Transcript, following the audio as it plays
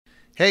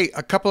Hey,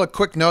 a couple of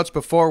quick notes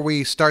before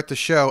we start the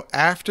show.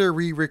 After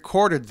we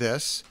recorded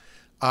this,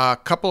 a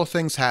couple of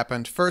things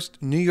happened.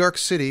 First, New York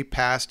City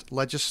passed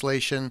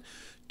legislation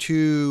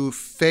to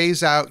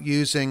phase out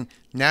using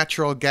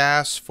natural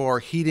gas for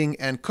heating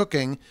and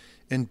cooking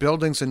in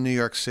buildings in New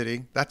York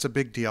City. That's a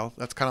big deal.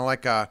 That's kind of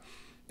like a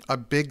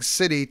big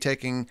city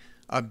taking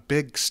a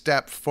big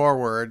step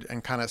forward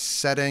and kind of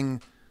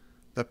setting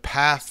the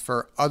path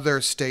for other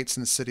states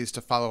and cities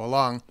to follow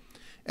along.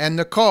 And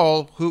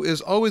Nicole, who is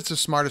always the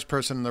smartest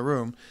person in the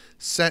room,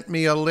 sent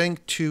me a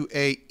link to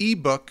an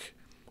ebook,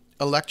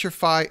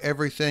 Electrify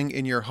Everything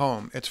in Your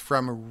Home. It's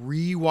from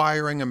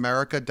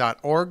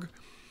rewiringamerica.org,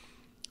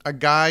 a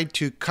guide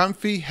to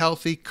comfy,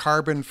 healthy,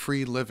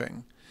 carbon-free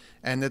living.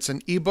 And it's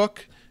an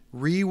ebook,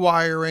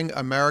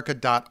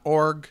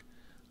 rewiringamerica.org.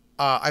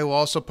 I will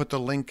also put the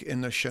link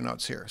in the show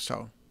notes here.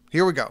 So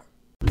here we go.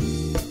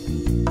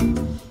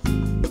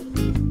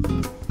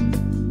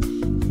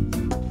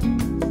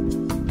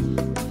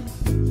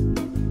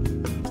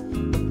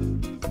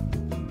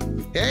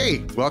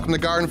 Hey, welcome to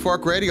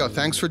GardenFork Radio.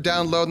 Thanks for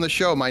downloading the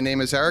show. My name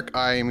is Eric.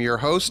 I am your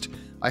host.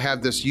 I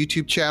have this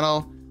YouTube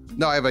channel.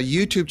 I have a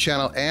YouTube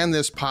channel and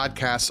this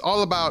podcast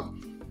all about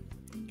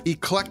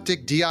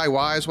eclectic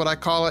DIY is what I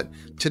call it.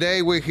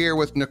 Today we're here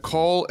with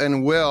Nicole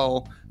and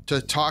Will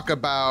to talk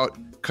about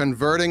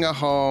converting a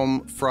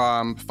home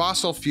from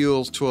fossil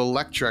fuels to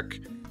electric,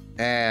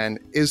 and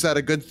is that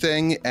a good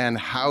thing and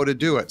how to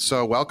do it.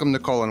 So welcome,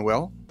 Nicole and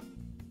Will.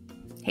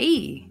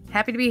 Hey,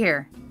 happy to be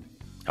here.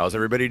 How's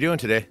everybody doing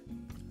today?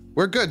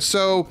 We're good.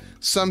 So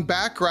some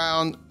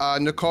background,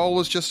 Nicole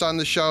was just on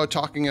the show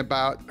talking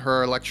about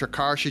her electric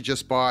car she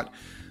just bought.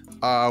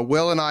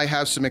 Will and I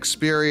have some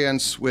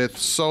experience with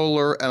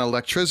solar and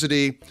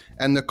electricity,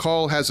 and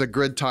Nicole has a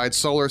grid-tied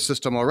solar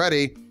system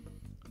already.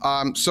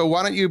 So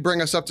why don't you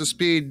bring us up to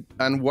speed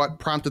on what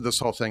prompted this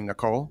whole thing,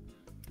 Nicole?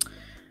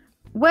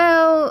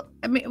 Well,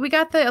 I mean, we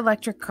got the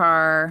electric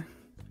car,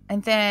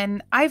 and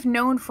then I've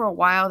known for a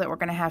while that we're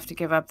going to have to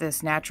give up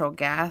this natural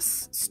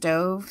gas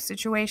stove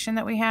situation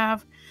that we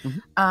have.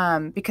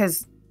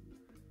 Because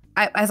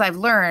as I've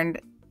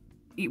learned,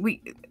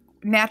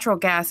 natural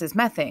gas is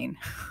methane.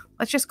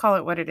 Let's just call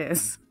it what it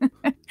is.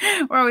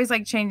 We're always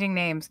like changing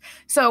names.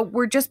 So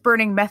we're just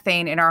burning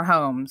methane in our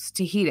homes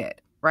to heat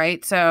it,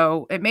 right?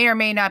 So it may or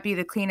may not be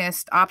the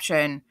cleanest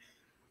option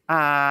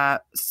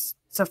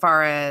so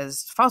far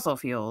as fossil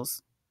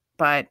fuels,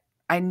 but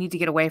I need to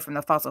get away from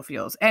the fossil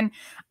fuels. And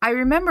I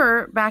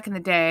remember back in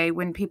the day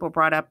when people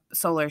brought up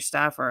solar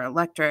stuff or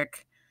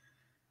electric,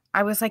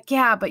 I was like,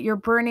 yeah, but you're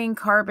burning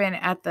carbon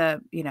at the,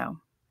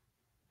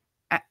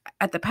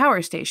 at the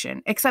power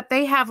station, except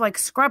they have like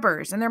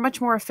scrubbers and they're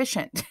much more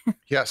efficient.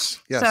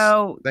 Yes.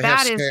 So they that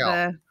have is scale.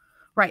 the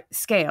right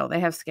scale. They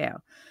have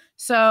scale.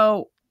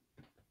 So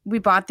we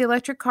bought the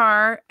electric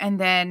car, and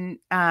then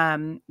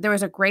there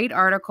was a great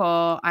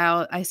article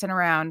I sent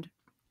around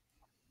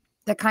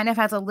that kind of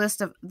has a list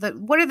of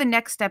what are the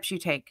next steps you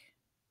take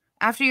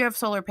after you have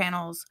solar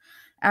panels,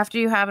 after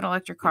you have an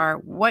electric car.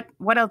 What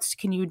else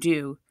can you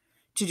do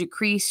to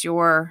decrease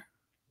your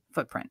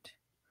footprint?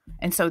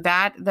 And so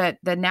that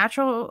the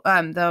natural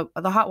the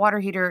hot water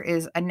heater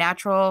is a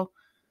natural,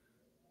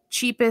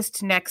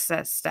 cheapest next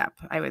step,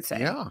 I would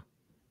say. Yeah.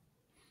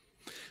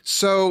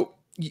 So,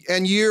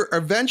 and your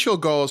eventual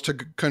goal is to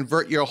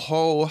convert your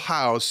whole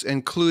house,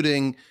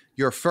 including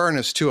your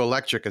furnace, to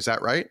electric. Is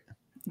that right?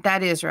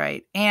 That is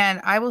right. And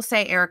I will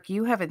say, Eric,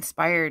 you have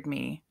inspired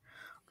me.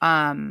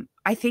 I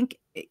think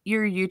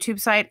your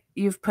YouTube site,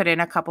 you've put in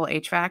a couple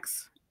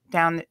HVACs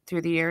down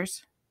through the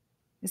years.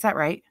 Is that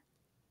right?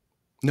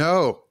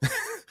 No.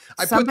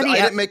 I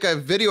didn't make a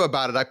video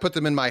about it. I put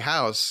them in my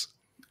house.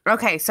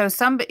 Okay. So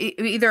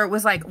either it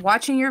was like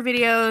watching your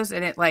videos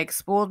and it like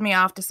spooled me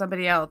off to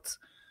somebody else,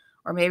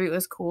 or maybe it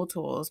was Cool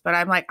Tools, but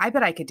I'm like, I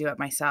bet I could do it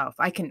myself.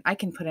 I can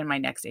put in my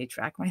next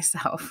HVAC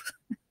myself.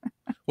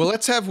 Well,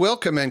 let's have Will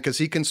come in because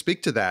he can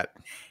speak to that.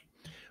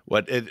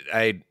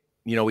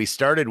 We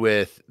started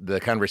with the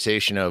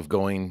conversation of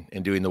going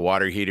and doing the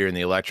water heater and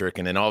the electric.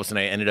 And then all of a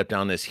sudden I ended up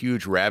down this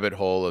huge rabbit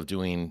hole of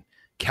doing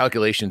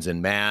calculations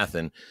and math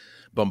and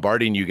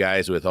bombarding you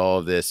guys with all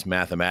of this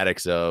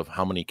mathematics of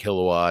how many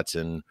kilowatts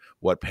and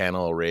what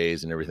panel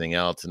arrays and everything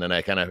else. And then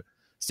I kind of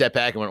stepped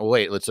back and went, well,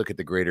 wait, let's look at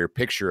the greater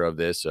picture of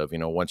this of,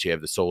 once you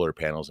have the solar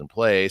panels in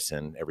place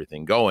and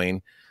everything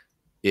going,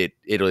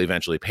 it'll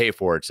eventually pay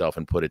for itself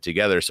and put it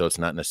together. So it's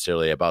not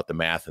necessarily about the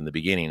math in the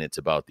beginning. It's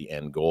about the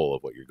end goal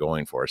of what you're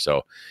going for.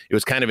 So it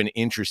was kind of an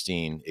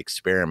interesting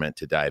experiment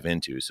to dive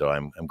into. So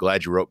I'm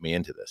glad you roped me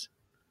into this.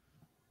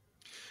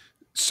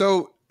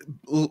 So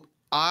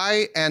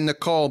I and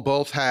Nicole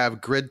both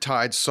have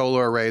grid-tied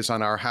solar arrays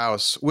on our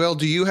house. Will,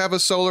 do you have a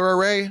solar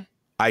array?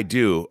 I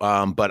do,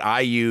 but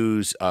I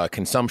use a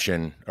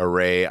consumption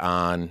array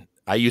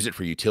I use it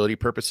for utility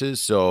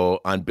purposes. So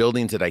on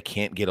buildings that I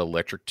can't get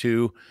electric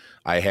to,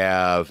 I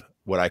have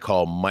what I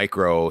call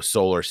micro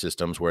solar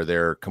systems where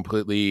they're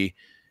completely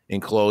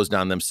enclosed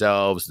on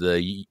themselves.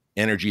 The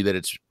energy that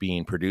it's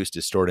being produced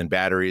is stored in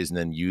batteries and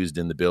then used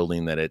in the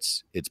building that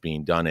it's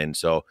being done in.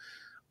 So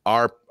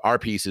our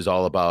piece is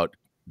all about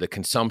the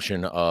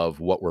consumption of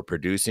what we're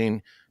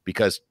producing,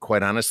 because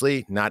quite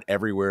honestly, not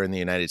everywhere in the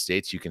United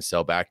States you can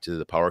sell back to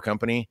the power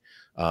company.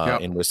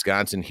 In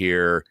Wisconsin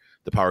here,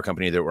 the power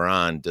company that we're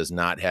on does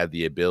not have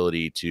the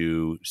ability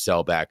to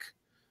sell back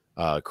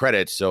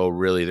credits. So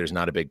really, there's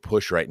not a big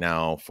push right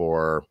now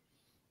for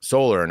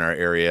solar in our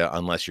area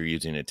unless you're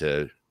using it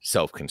to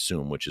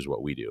self-consume, which is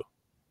what we do.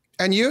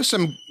 And you have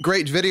some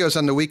great videos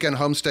on the Weekend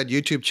Homestead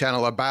YouTube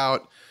channel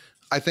about,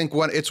 I think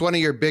it's one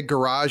of your big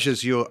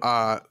garages you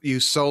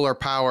solar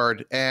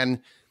powered, and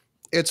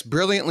it's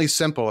brilliantly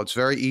simple. It's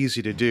very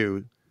easy to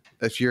do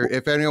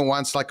if anyone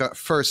wants like a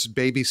first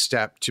baby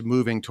step to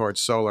moving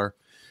towards solar.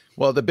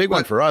 Well, the big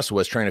one for us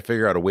was trying to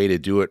figure out a way to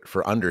do it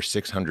for under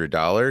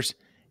 $600.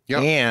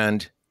 Yep.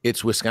 And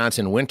it's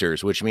Wisconsin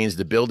winters, which means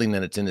the building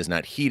that it's in is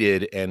not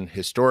heated. And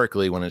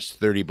historically, when it's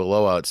 30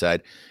 below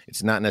outside,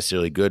 it's not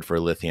necessarily good for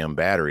lithium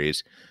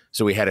batteries.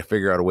 So we had to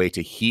figure out a way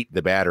to heat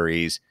the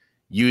batteries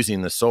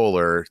using the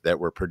solar that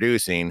we're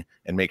producing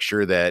and make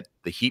sure that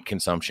the heat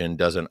consumption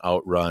doesn't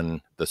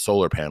outrun the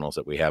solar panels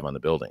that we have on the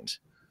buildings.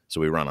 So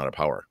we run out of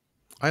power.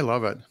 I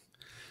love it.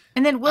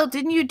 And then, Will,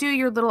 didn't you do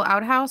your little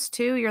outhouse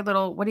too? Your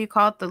little, what do you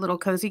call it? The little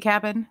cozy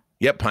cabin?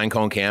 Yep.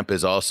 Pinecone Camp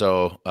is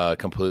also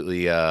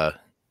completely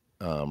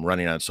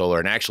running on solar.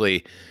 And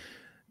actually,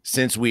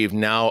 since we've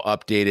now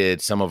updated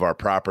some of our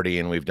property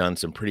and we've done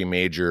some pretty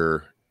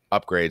major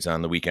upgrades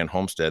on the Weekend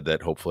Homestead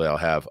that hopefully I'll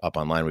have up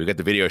online. We've got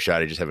the video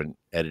shot. I just haven't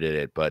edited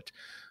it, but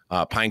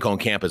Pinecone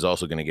Camp is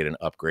also going to get an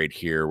upgrade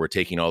here. We're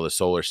taking all the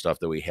solar stuff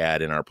that we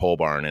had in our pole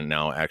barn and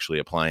now actually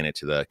applying it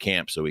to the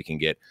camp so we can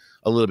get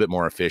a little bit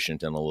more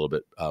efficient and a little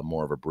bit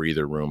more of a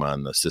breather room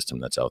on the system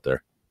that's out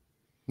there.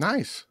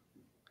 Nice.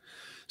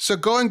 So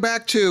going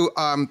back to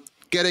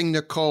getting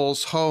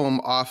Nicole's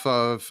home off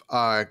of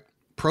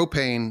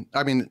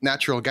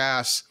natural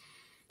gas,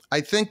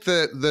 I think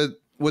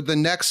would the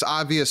next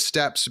obvious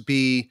steps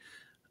be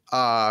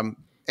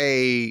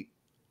a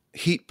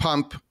heat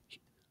pump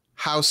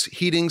house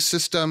heating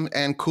system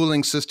and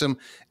cooling system,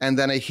 and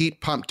then a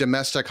heat pump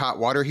domestic hot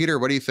water heater?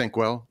 What do you think,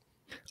 Will?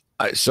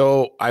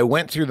 So I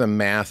went through the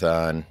math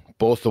on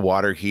both the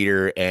water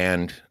heater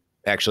and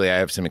actually I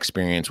have some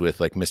experience with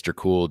like Mr.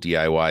 Cool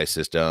DIY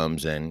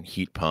systems and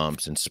heat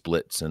pumps and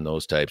splits and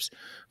those types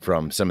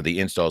from some of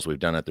the installs we've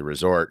done at the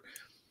resort.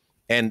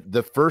 And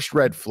the first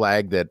red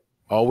flag that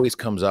always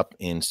comes up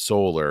in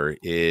solar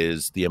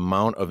is the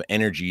amount of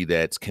energy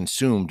that's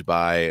consumed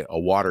by a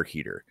water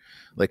heater.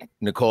 Like,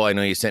 Nicole, I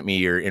know you sent me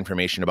your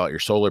information about your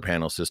solar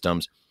panel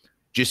systems.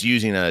 Just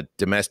using a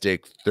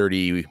domestic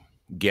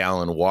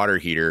 30-gallon water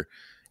heater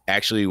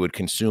actually would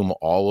consume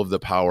all of the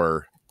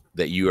power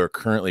that you are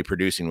currently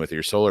producing with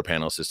your solar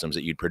panel systems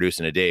that you'd produce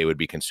in a day would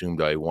be consumed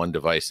by one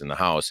device in the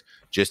house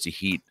just to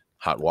heat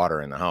hot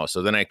water in the house.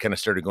 So then I kind of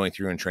started going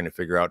through and trying to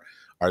figure out,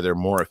 are there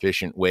more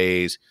efficient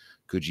ways?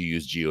 Could you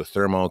use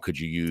geothermal? Could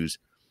you use,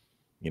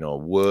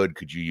 wood?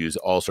 Could you use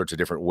all sorts of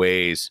different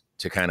ways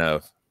to kind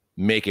of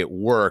make it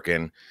work?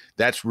 And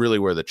that's really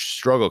where the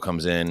struggle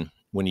comes in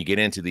when you get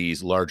into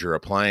these larger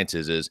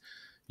appliances is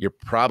you're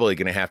probably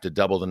going to have to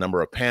double the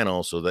number of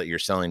panels so that you're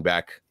selling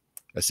back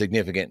a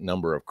significant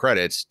number of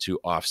credits to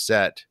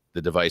offset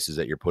the devices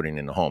that you're putting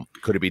in the home.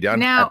 Could it be done?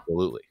 Now,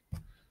 absolutely.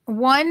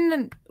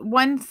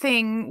 One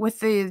thing with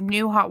the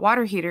new hot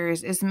water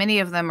heaters is many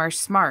of them are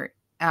smart,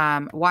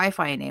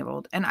 Wi-Fi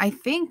enabled. And I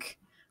think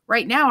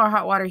right now our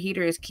hot water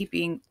heater is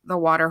keeping the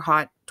water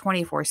hot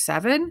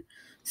 24/7.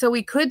 So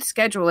we could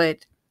schedule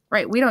it,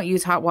 right? We don't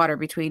use hot water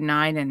between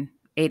 9 and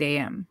 8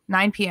 a.m.,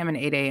 9 p.m. and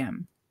 8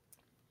 a.m.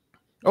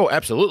 Oh,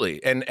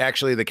 absolutely. And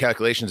actually the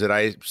calculations that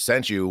I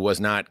sent you was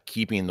not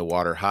keeping the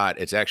water hot.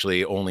 It's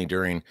actually only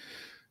during,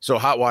 so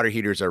hot water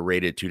heaters are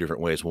rated two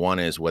different ways. One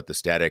is what the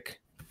static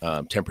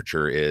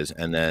temperature is,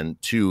 and then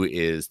two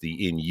is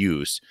the in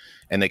use.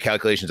 And the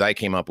calculations I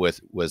came up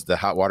with was the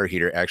hot water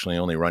heater actually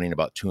only running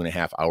about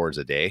 2.5 hours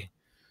a day.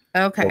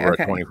 Okay. Over a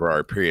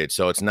 24-hour period.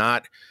 So it's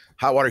not,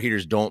 hot water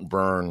heaters don't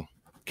burn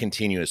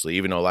continuously,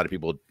 even though a lot of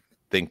people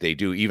think they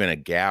do. Even a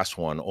gas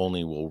one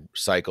only will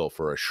cycle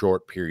for a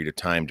short period of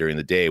time during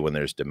the day when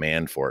there's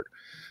demand for it.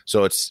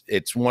 So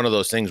it's one of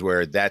those things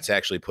where that's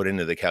actually put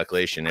into the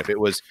calculation. If it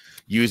was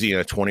using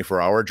a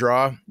 24-hour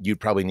draw, you'd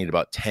probably need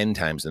about 10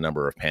 times the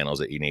number of panels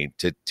that you need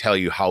to tell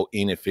you how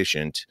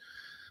inefficient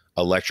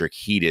electric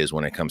heat is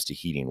when it comes to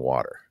heating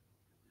water.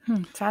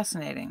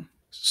 Fascinating.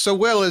 So,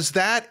 Will, is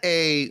that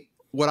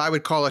what I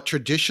would call a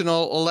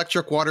traditional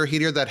electric water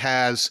heater that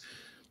has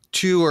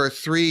 2 or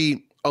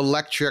 3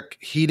 electric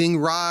heating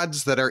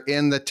rods that are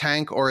in the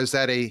tank, or is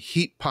that a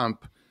heat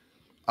pump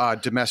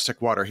domestic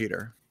water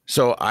heater?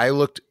 So I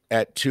looked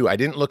at 2. I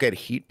didn't look at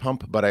heat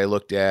pump, but I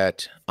looked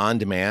at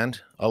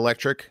on-demand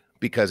electric,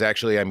 because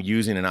actually I'm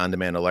using an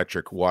on-demand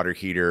electric water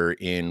heater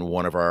in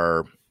one of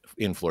our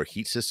in-floor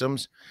heat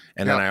systems.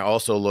 And then I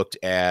also looked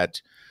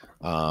at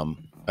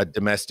a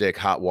domestic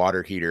hot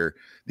water heater.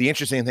 The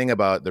interesting thing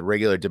about the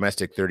regular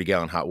domestic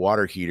 30-gallon hot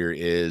water heater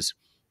is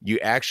you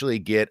actually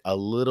get a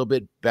little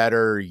bit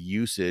better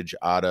usage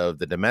out of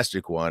the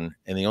domestic one.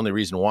 And the only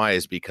reason why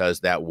is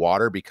because that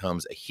water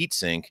becomes a heat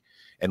sink.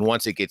 And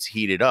once it gets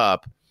heated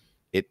up,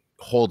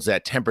 holds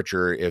that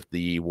temperature. If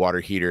the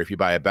water heater, if you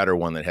buy a better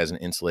one that has an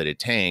insulated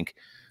tank,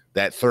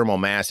 that thermal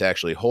mass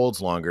actually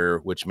holds longer,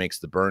 which makes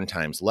the burn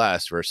times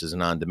less versus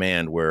an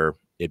on-demand where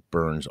it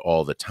burns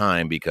all the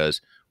time,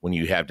 because when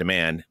you have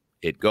demand,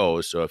 it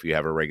goes. So if you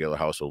have a regular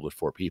household with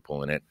 4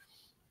 people in it,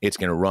 it's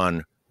going to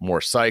run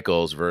more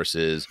cycles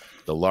versus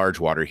the large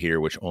water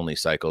heater, which only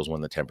cycles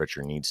when the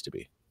temperature needs to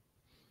be.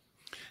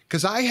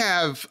 Because I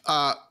have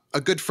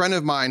a good friend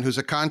of mine who's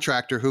a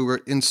contractor who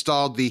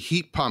installed the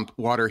heat pump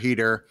water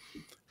heater,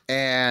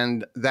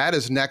 and that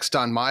is next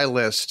on my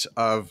list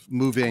of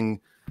moving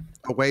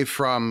away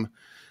from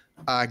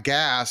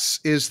gas,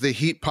 is the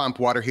heat pump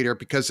water heater,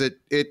 because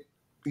it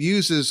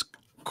uses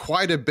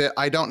quite a bit.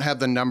 I don't have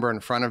the number in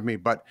front of me,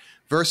 but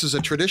versus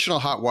a traditional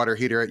hot water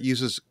heater, it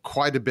uses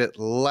quite a bit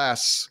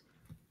less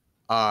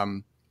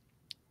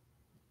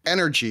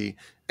energy.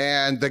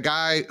 And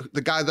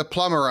the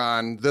plumber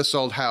on this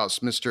old house,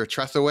 Mr.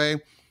 Trethaway,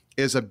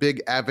 is a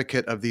big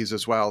advocate of these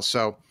as well.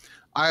 So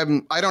I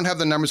don't have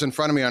the numbers in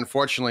front of me,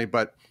 unfortunately,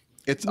 but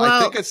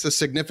I think it's the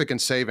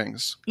significant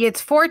savings.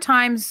 It's 4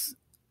 times.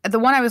 The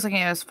one I was looking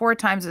at is 4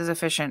 times as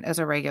efficient as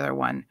a regular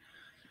one.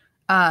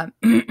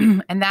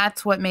 And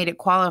that's what made it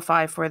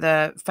qualify for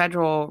the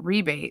federal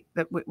rebate.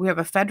 That we have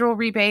a federal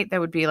rebate that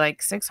would be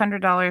like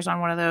 $600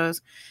 on one of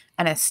those,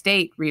 and a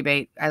state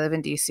rebate. I live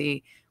in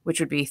DC, which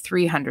would be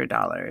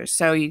 $300.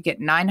 So you get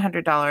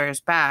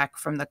 $900 back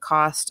from the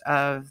cost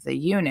of the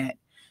unit.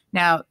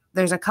 Now,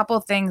 there's a couple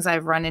of things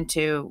I've run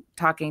into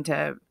talking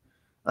to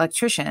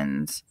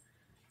electricians.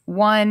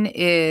 One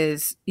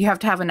is you have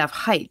to have enough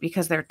height,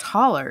 because they're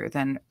taller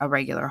than a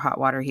regular hot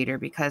water heater,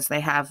 because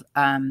they have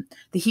the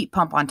heat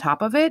pump on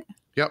top of it.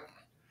 Yep.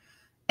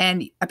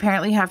 And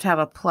apparently you have to have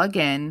a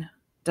plug-in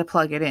to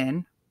plug it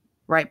in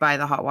right by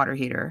the hot water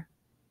heater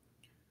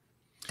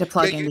to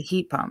plug in the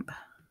heat pump.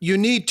 You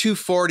need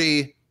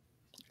 240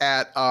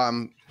 at,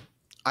 I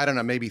don't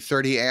know, maybe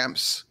 30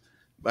 amps.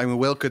 I mean,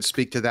 Will could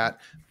speak to that.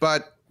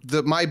 But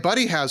my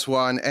buddy has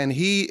one, and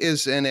he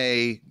is in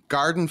a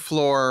garden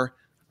floor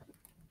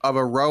of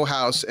a row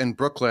house in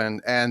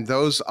Brooklyn, and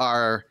those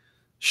are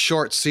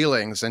short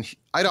ceilings. And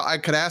I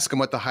could ask him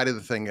what the height of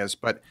the thing is,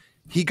 but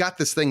he got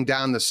this thing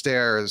down the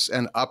stairs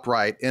and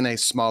upright in a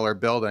smaller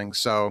building.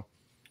 So,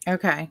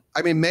 okay.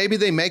 I mean, maybe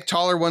they make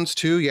taller ones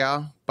too,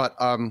 yeah, but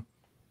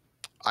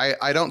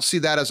I don't see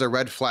that as a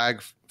red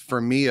flag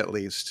for me, at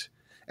least.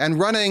 And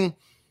running,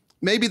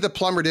 maybe the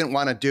plumber didn't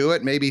want to do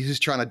it. Maybe he's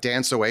trying to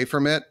dance away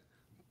from it.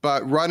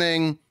 But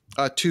running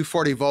a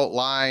 240 volt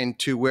line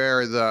to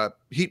where the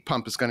heat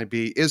pump is going to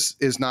be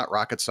is not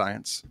rocket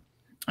science.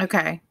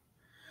 Okay.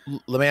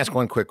 Let me ask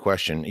one quick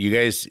question. You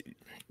guys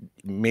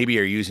maybe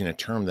are using a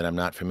term that I'm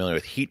not familiar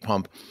with. Heat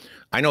pump.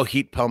 I know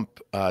heat pump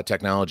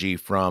technology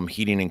from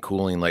heating and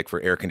cooling, like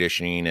for air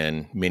conditioning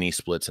and mini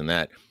splits and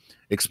that.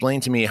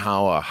 Explain to me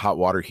how a hot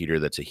water heater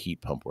that's a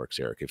heat pump works,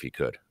 Eric, if you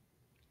could.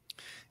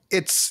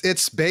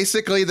 It's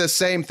basically the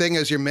same thing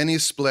as your mini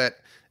split,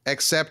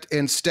 except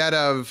instead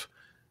of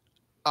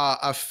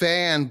a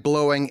fan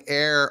blowing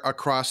air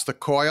across the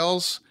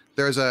coils,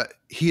 there's a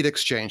heat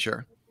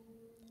exchanger.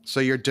 So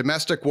your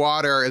domestic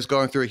water is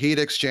going through a heat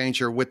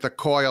exchanger with the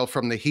coil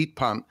from the heat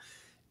pump.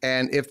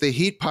 And if the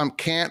heat pump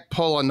can't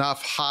pull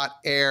enough hot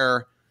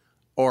air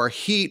or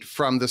heat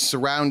from the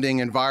surrounding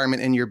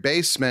environment in your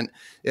basement,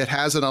 it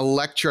has an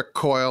electric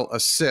coil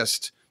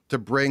assist to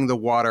bring the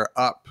water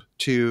up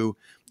to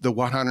the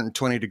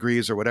 120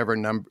 degrees or whatever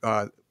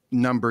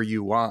number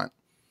you want.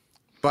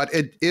 But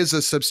it is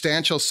a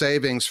substantial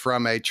savings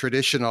from a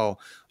traditional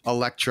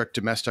electric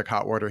domestic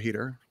hot water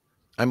heater.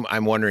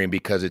 I'm wondering,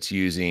 because it's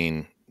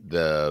using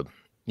to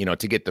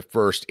get the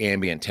first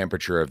ambient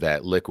temperature of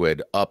that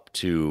liquid up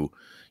to,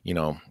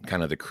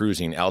 kind of the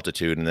cruising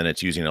altitude, and then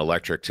it's using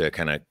electric to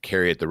kind of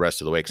carry it the rest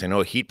of the way. Because I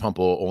know a heat pump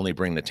will only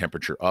bring the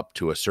temperature up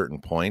to a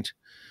certain point.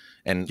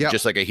 And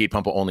just like a heat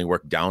pump will only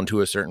work down to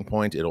a certain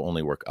point, it'll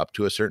only work up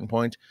to a certain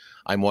point.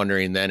 I'm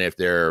wondering then if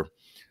they're,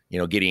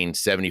 getting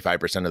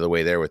 75% of the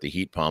way there with the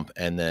heat pump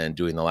and then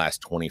doing the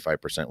last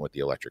 25% with the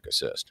electric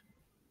assist.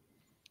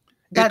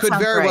 It could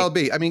very well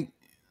be. I mean,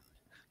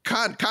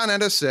 Con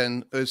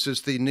Edison, this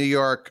is the New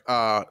York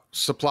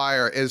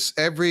supplier, is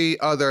every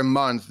other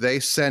month they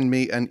send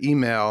me an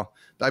email.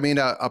 I mean,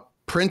 a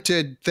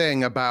printed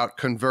thing about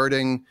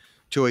converting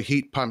to a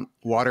heat pump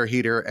water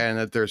heater, and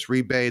that there's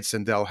rebates,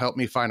 and they'll help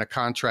me find a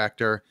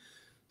contractor.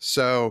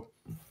 So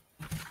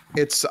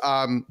it's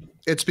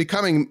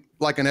becoming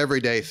like an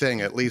everyday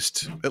thing, at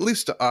least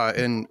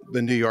in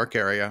the New York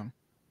area.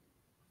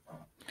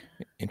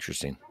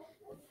 Interesting.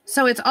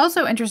 So it's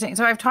also interesting.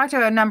 So I've talked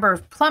to a number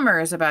of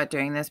plumbers about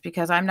doing this,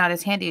 because I'm not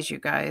as handy as you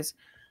guys.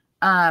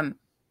 The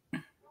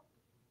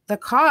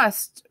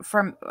cost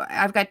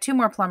I've got 2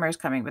 more plumbers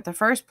coming, but the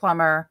first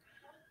plumber,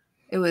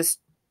 he was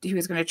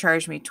going to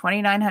charge me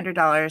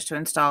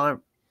 $2,900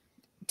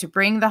 to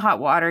bring the hot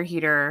water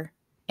heater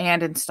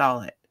and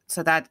install it.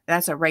 So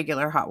that's a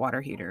regular hot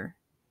water heater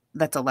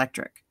that's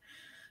electric.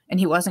 And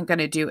he wasn't going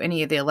to do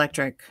any of the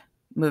electric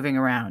moving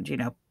around,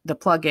 the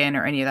plug-in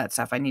or any of that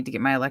stuff. I need to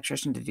get my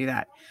electrician to do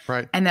that.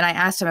 Right. And then I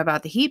asked him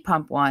about the heat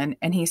pump one,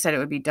 and he said it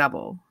would be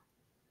double.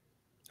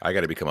 I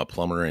got to become a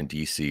plumber in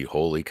DC.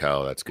 Holy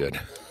cow, that's good.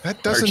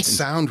 That doesn't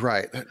sound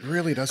right. That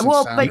really doesn't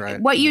sound right. Well,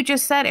 but what you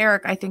just said,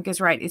 Eric, I think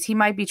is right, is he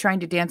might be trying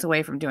to dance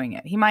away from doing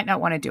it. He might not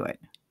want to do it.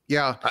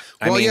 Yeah.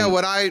 Well, yeah,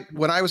 when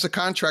I was a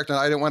contractor and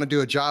I didn't want to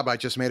do a job, I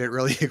just made it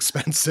really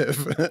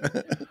expensive.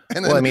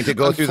 And then, to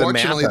go through the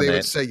math unfortunately, they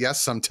would say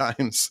yes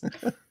sometimes.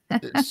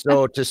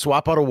 So to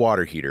swap out a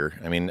water heater,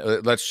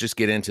 let's just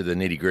get into the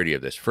nitty gritty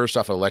of this. First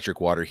off, electric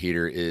water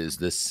heater is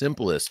the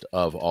simplest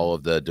of all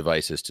of the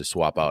devices to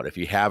swap out. If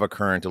you have a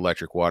current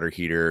electric water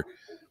heater,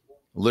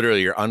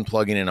 literally you're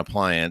unplugging an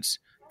appliance,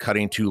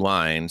 cutting 2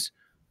 lines,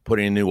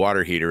 putting a new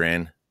water heater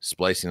in,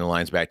 splicing the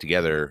lines back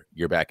together,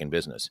 you're back in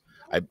business.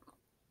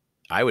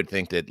 I would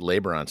think that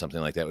labor on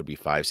something like that would be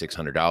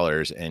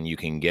 $500-$600, and you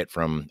can get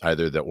from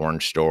either the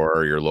Orange store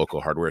or your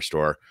local hardware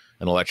store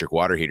an electric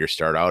water heater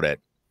start out at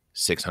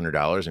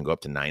 $600 and go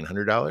up to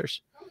 $900.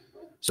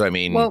 So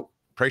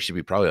price should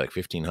be probably like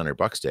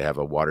 $1,500 to have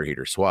a water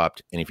heater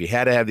swapped. And if you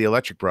had to have the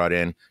electric brought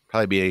in,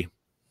 probably be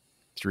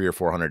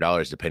 $300 or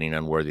 $400 depending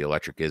on where the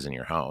electric is in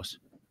your house.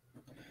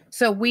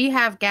 So we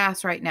have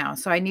gas right now.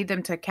 So I need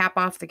them to cap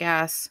off the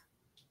gas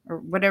or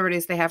whatever it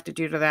is they have to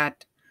do to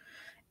that.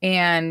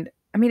 And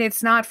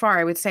it's not far.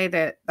 I would say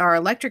that our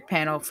electric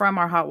panel from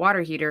our hot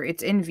water heater,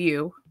 it's in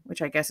view,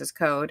 which I guess is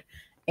code,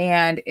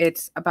 and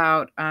it's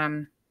about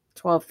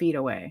 12 feet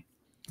away.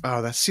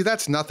 Oh,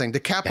 that's nothing. To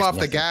cap off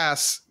the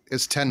gas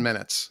is 10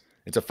 minutes.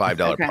 It's a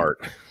 $5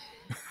 part.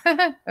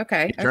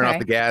 Okay. You turn off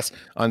the gas,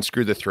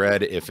 unscrew the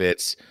thread. If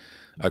it's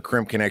a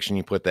crimp connection,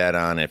 you put that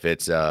on. If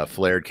it's a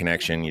flared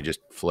connection, you just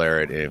flare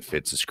it. If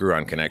it's a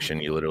screw-on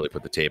connection, you literally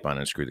put the tape on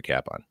and screw the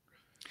cap on.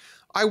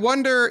 I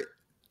wonder,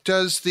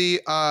 so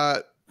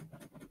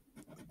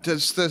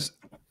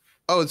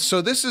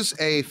this is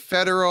a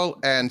federal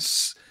and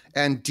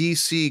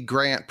DC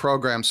grant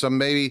program. So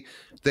maybe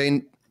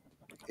they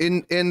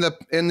in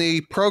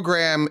the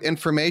program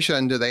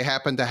information, do they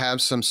happen to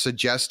have some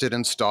suggested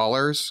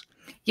installers?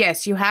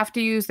 Yes, you have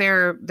to use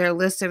their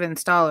list of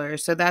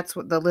installers. So that's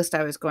what the list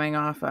I was going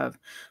off of.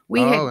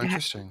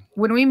 Interesting.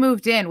 When we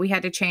moved in, we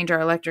had to change our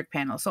electric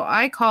panel. So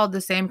I called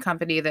the same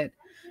company that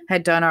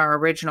had done our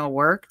original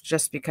work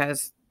just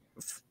because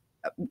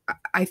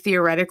I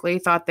theoretically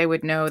thought they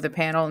would know the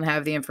panel and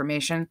have the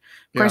information.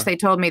 Of course, they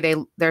told me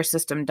their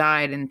system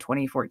died in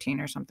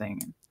 2014 or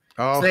something.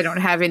 So they don't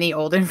have any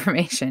old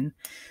information.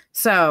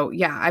 So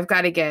yeah, I've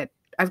got to get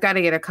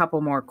a couple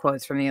more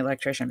quotes from the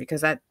electrician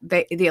because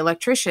the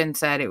electrician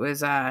said it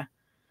was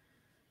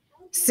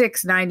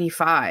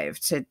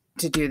 $695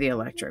 to do the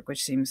electric,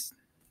 which seems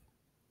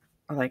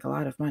like a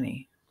lot of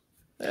money.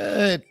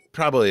 It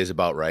probably is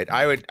about right.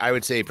 I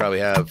would say you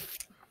probably have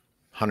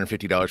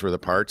 $150 worth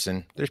of parts,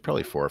 and there's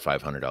probably $400 or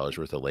 $500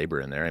 worth of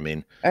labor in there.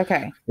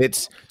 Okay,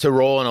 it's to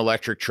roll an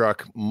electric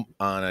truck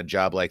on a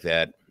job like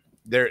that.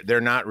 They're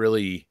not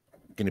really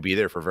going to be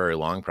there for very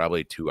long,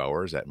 probably 2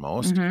 hours at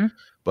most. Mm-hmm.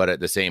 But at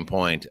the same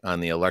point, on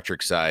the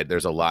electric side,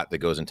 there's a lot that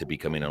goes into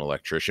becoming an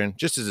electrician,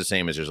 just as the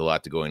same as there's a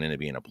lot to going into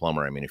being a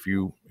plumber. If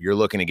you're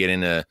looking to get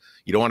into,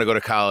 you don't want to go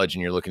to college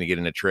and you're looking to get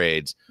into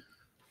trades,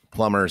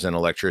 plumbers and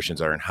electricians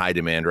are in high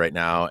demand right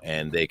now,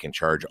 and they can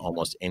charge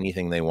almost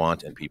anything they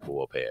want and people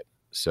will pay it.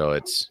 So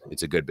it's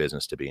a good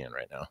business to be in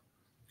right now.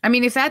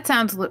 If that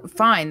sounds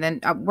fine, then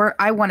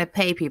I want to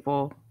pay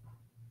people.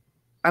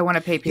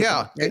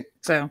 Yeah. Right?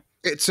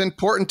 It's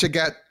important to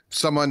get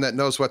someone that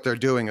knows what they're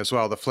doing as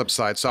well, the flip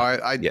side. So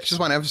I just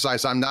want to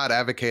emphasize, I'm not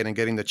advocating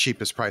getting the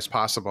cheapest price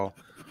possible.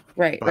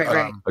 Right.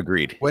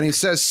 Agreed. When he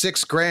says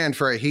 $6,000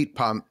 for a heat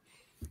pump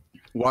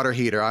water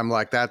heater, I'm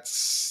like,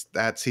 that's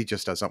he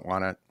just doesn't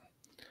want it.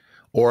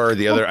 Or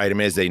the other item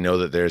is they know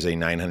that there's a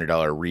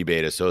 $900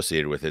 rebate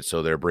associated with it.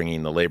 So they're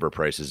bringing the labor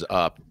prices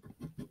up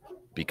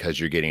because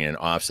you're getting an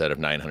offset of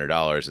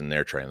 $900 and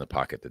they're trying to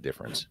pocket the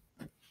difference.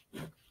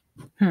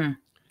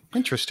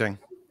 Interesting.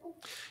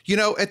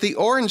 At the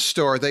Orange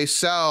store, they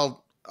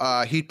sell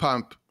heat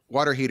pump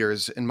water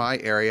heaters in my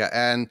area,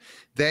 and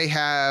they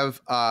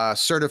have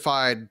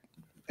certified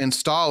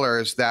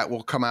installers that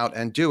will come out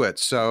and do it.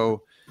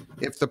 So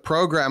if the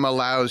program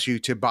allows you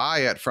to buy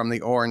it from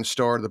the Orange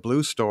store or the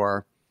Blue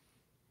store,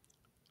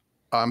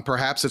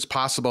 perhaps it's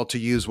possible to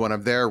use one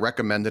of their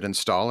recommended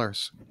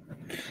installers.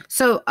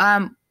 So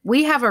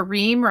we have a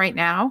Rheem right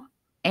now,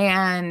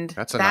 and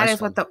that's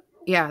nice what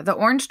the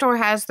Orange store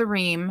has, the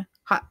Rheem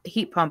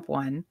heat pump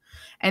one.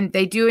 And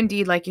they do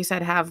indeed, like you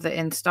said, have the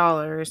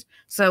installers.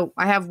 So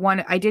I have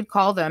one. I did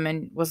call them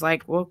and was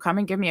like, well, come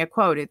and give me a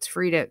quote.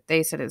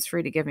 They said it's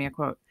free to give me a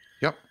quote.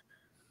 Yep.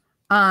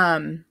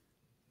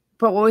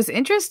 But what was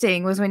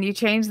interesting was when you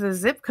change the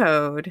zip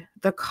code,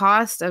 the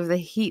cost of the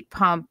heat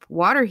pump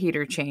water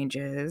heater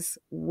changes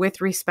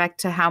with respect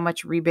to how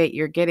much rebate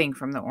you're getting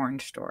from the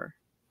Orange store.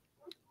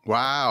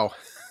 Wow.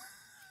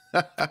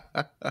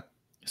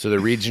 So they're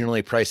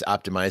regionally price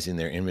optimizing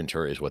their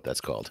inventory is what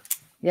that's called.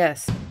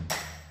 Yes.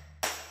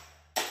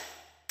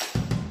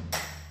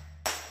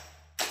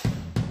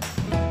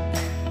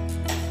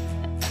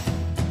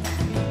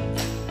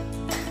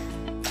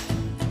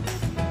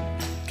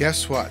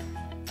 guess what?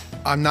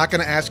 I'm not going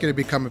to ask you to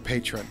become a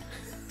patron.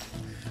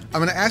 I'm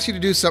going to ask you to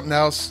do something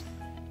else,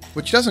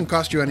 which doesn't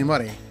cost you any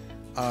money.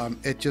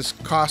 It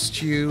just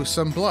costs you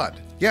some blood.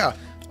 Yeah.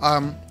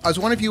 As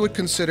one of you would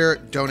consider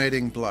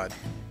donating blood.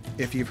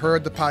 If you've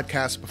heard the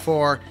podcast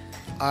before,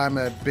 I'm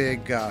a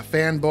big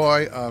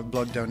fanboy of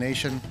blood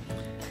donation.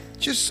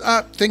 Just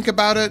think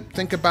about it.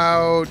 Think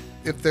about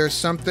if there's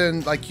something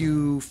like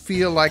you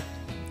feel like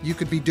you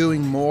could be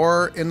doing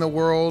more in the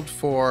world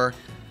for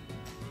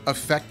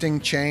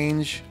affecting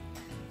change.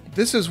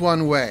 This is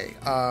one way.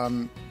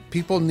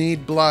 People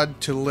need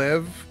blood to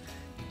live,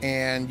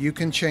 and you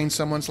can change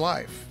someone's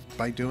life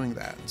by doing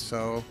that.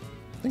 So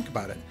think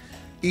about it.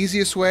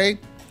 Easiest way,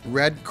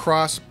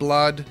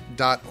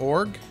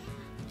 redcrossblood.org.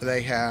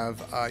 They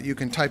have, you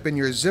can type in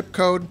your zip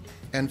code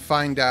and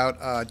find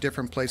out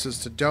different places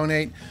to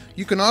donate.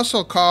 You can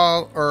also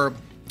call or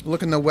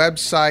look in the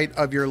website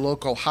of your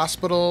local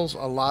hospitals.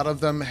 A lot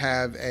of them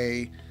have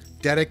a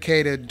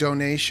dedicated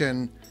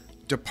donation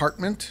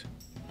department,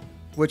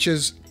 which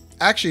is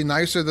actually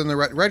nicer than the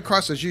Red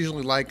Cross is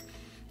usually like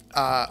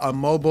a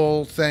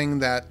mobile thing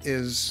that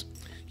is,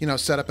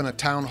 set up in a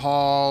town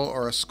hall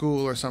or a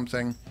school or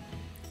something.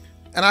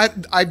 And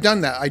I've done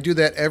that. I do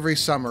that every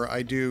summer.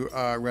 I do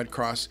Red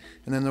Cross.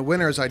 And in the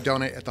winters, I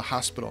donate at the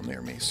hospital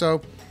near me.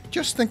 So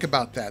just think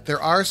about that.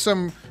 There are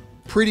some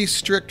pretty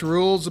strict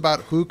rules about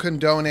who can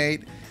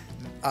donate.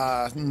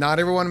 Not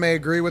everyone may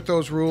agree with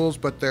those rules,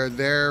 but they're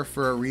there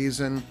for a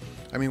reason.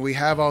 I mean, we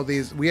have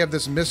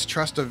this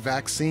mistrust of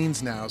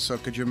vaccines now. So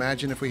could you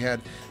imagine if we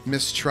had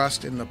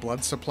mistrust in the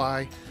blood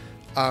supply?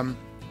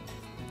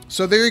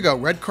 So there you go,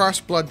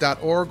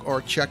 redcrossblood.org,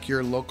 or check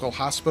your local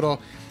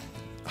hospital.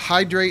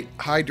 Hydrate,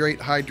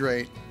 hydrate,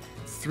 hydrate.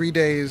 3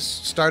 days,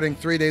 starting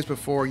 3 days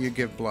before you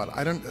give blood.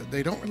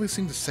 They don't really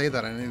seem to say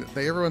that.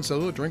 Everyone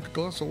says, oh, drink a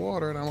glass of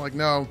water. And I'm like,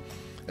 no,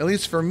 at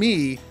least for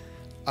me,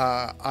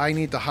 I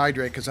need to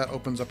hydrate because that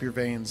opens up your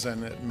veins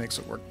and it makes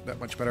it work that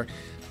much better.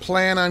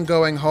 Plan on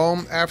going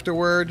home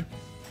afterward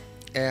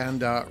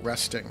and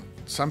resting.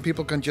 Some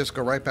people can just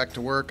go right back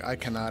to work. I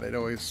cannot. It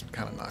always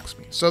kind of knocks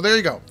me. So there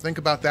you go. Think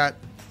about that.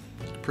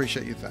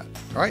 Appreciate you that.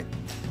 All right,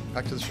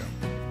 back to the show.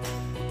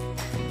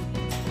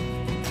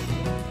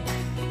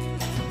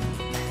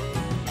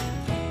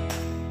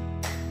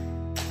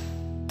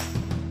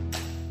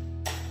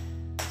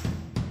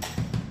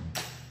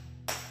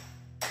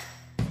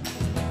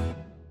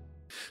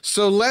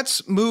 So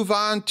let's move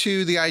on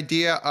to the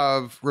idea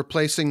of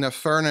replacing the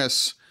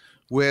furnace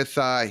with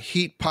a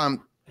heat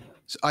pump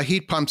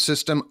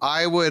system.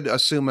 I would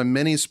assume a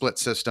mini split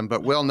system,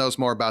 but Will knows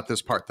more about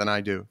this part than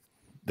I do.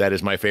 That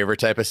is my favorite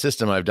type of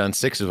system. I've done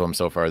 6 of them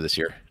so far this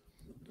year.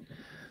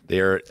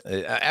 They are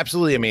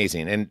absolutely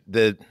amazing. And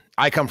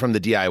I come from the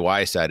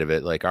DIY side of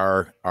it. Like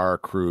our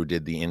crew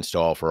did the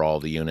install for all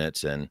the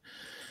units and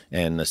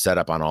the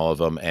setup on all of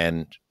them.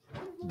 And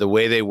the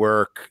way they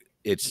work,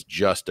 it's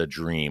just a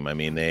dream. I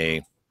mean,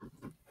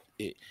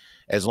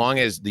 as long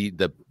as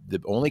the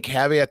only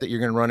caveat that you're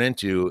going to run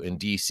into in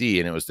DC,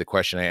 and it was the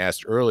question I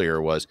asked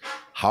earlier, was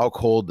how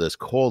cold does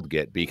cold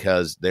get?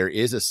 Because there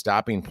is a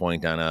stopping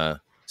point on a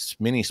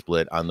mini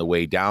split on the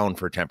way down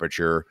for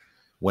temperature.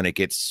 When it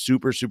gets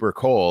super, super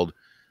cold,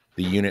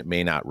 the unit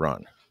may not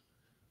run.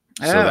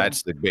 Oh. So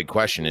that's the big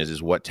question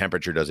is what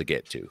temperature does it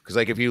get to? Because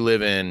like if you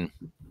live in,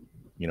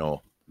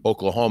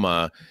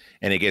 Oklahoma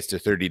and it gets to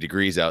 30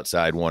 degrees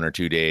outside 1 or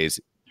 2 days,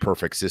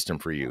 perfect system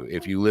for you.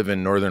 If you live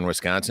in northern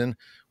Wisconsin,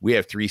 we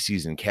have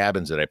 3-season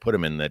cabins that I put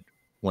them in that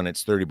when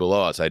it's 30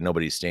 below outside,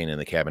 nobody's staying in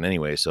the cabin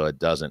anyway, so it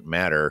doesn't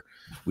matter.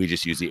 We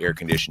just use the air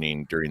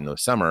conditioning during the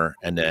summer,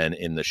 and then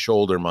in the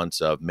shoulder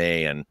months of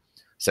May and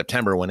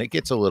September, when it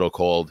gets a little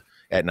cold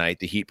at night,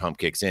 the heat pump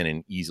kicks in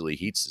and easily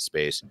heats the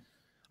space.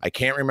 I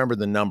can't remember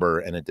the number,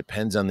 and it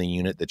depends on the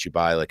unit that you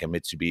buy, like a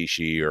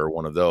Mitsubishi or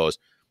one of those.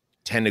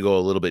 Tend to go a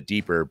little bit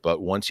deeper,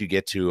 but once you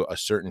get to a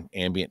certain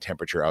ambient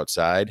temperature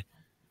outside,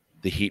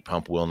 the heat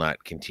pump will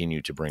not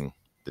continue to bring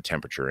the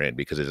temperature in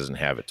because it doesn't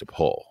have it to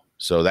pull.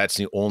 So that's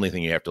the only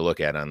thing you have to look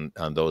at on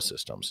those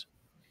systems.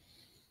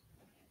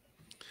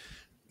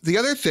 The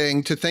other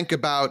thing to think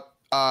about,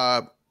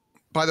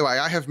 by the way,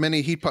 I have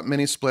many heat pump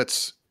mini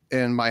splits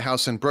in my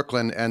house in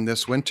Brooklyn, and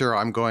this winter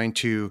I'm going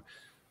to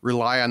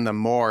rely on them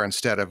more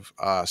instead of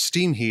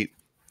steam heat.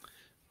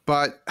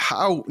 But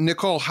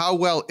Nicole, how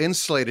well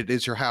insulated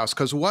is your house?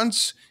 Because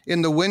once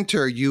in the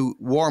winter you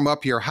warm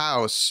up your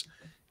house,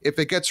 if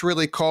it gets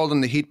really cold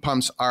and the heat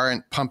pumps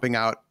aren't pumping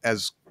out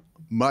as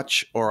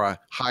much or a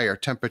higher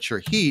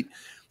temperature heat,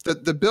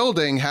 the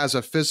building has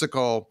a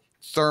physical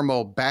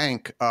thermal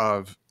bank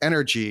of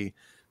energy,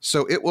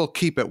 so it will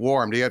keep it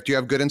warm. Do you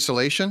have good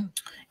insulation?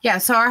 Yeah,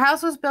 so our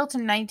house was built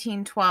in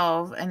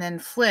 1912 and then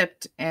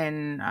flipped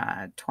in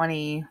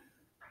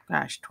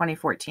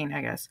 2014,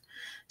 I guess.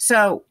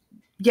 So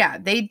yeah,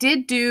 they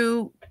did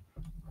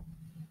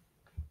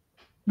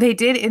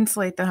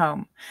insulate the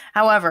home.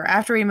 However,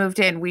 after we moved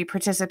in, we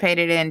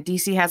participated in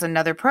DC has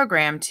another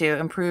program to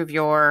improve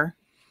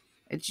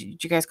did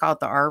you guys call it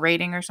the R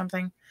rating or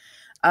something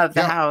of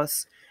the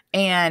house?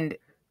 And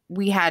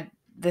we had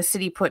the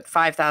city put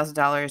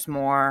 $5,000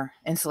 more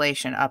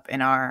insulation up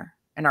in our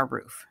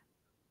roof,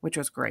 which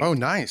was great. Oh,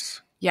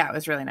 nice. Yeah, it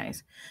was really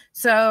nice.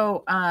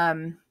 So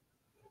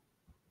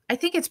I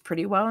think it's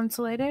pretty well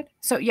insulated.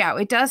 So yeah,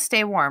 it does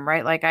stay warm,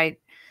 right? Like I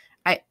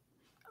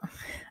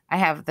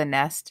have the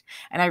Nest,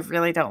 and I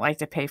really don't like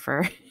to pay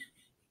for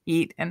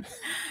heat, and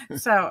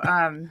so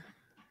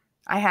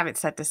I have it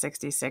set to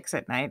 66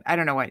 at night. I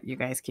don't know what you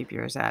guys keep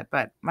yours at,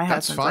 but my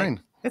husband's fine.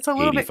 Like, it's a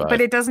little 85. bit,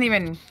 but it doesn't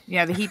even,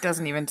 the heat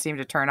doesn't even seem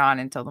to turn on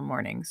until the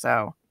morning.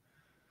 So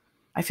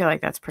I feel like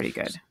that's pretty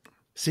good.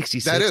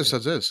 66. That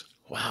is.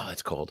 Wow,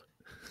 that's cold.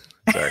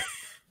 Sorry.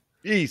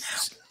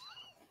 Jeez.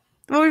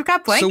 Well, we've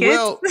got blankets.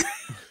 So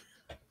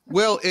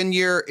Will, in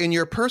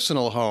your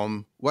personal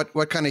home,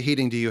 what kind of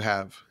heating do you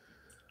have?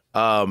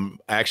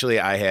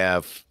 Actually, I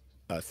have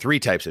 3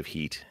 types of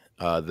heat.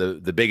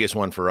 The biggest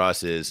one for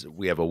us is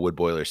we have a wood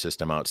boiler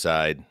system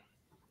outside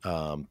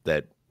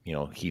that,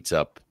 heats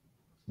up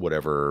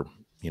whatever,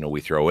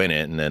 we throw in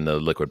it, and then the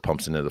liquid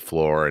pumps into the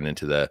floor and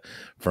into the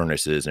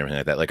furnaces and everything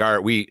like that. Like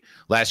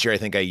last year, I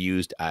think I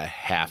used a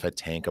half a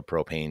tank of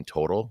propane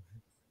total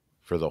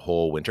for the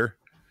whole winter.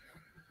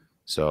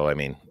 So, I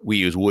mean, we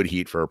use wood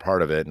heat for a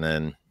part of it, and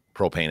then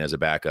propane as a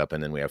backup,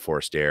 and then we have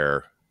forced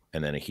air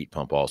and then a heat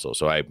pump also.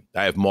 So I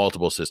have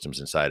multiple systems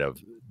inside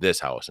of this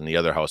house, and the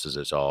other houses,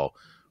 it's all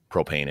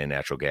propane and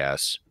natural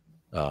gas,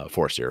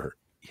 forced air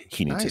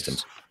heating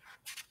systems.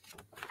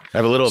 I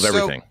have a little of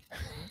everything.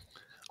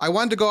 I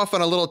wanted to go off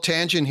on a little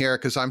tangent here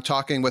because I'm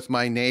talking with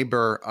my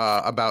neighbor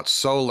about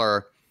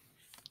solar,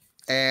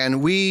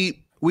 and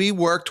we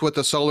worked with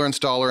a solar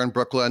installer in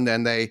Brooklyn,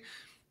 and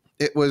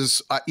it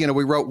was,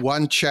 we wrote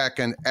one check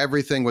and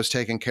everything was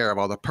taken care of,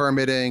 all the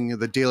permitting,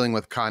 the dealing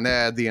with Con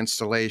Ed, the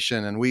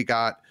installation, and we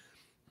got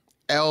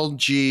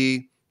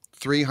LG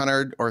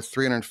 300 or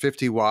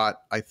 350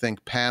 watt, I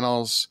think,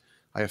 panels.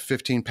 I have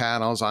 15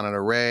 panels on an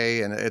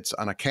array, and it's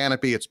on a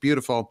canopy. It's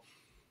beautiful.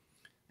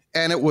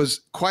 And it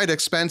was quite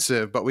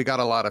expensive, but we got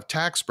a lot of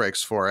tax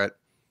breaks for it.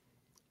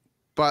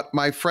 But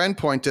my friend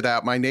pointed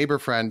out, my neighbor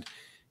friend,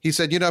 he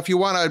said, if you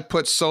want to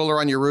put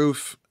solar on your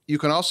roof, you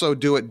can also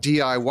do it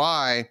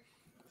DIY.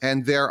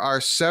 And there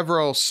are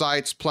several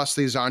sites, plus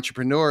these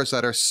entrepreneurs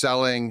that are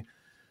selling,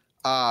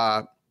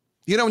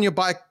 when you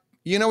buy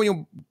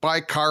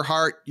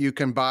Carhartt, you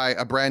can buy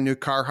a brand new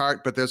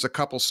Carhartt, but there's a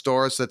couple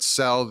stores that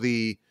sell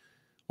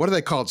what are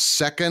they called?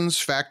 Seconds,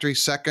 factory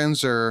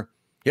seconds, or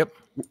Yep.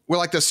 Where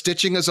like the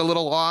stitching is a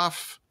little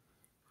off.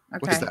 Okay.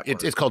 What is that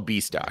word? It's called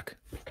B stock.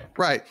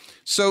 Right.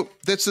 So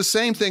that's the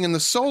same thing in the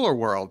solar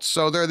world.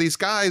 So there are these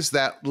guys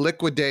that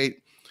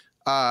liquidate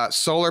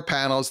solar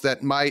panels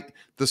that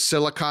the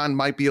silicon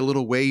might be a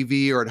little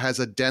wavy or it has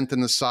a dent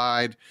in the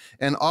side.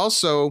 And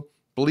also,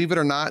 believe it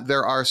or not,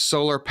 there are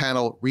solar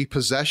panel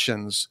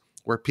repossessions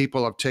where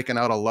people have taken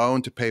out a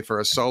loan to pay for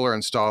a solar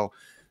install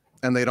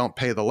and they don't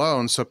pay the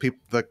loan. So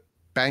the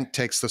bank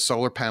takes the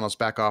solar panels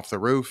back off the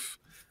roof.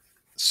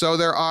 So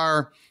there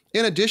are,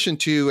 in addition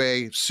to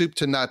a soup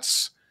to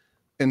nuts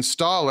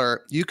installer,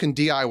 you can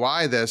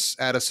DIY this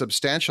at a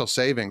substantial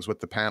savings with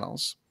the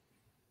panels.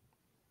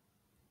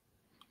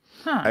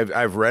 Huh.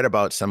 I've read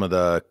about some of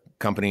the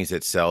companies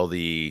that sell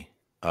the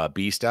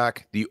B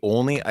stock. The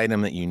only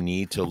item that you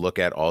need to look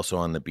at also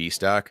on the B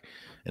stock,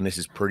 and this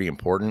is pretty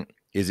important,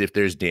 is if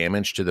there's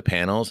damage to the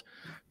panels,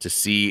 to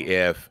see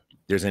if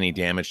there's any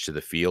damage to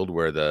the field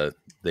where the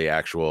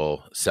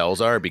actual cells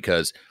are,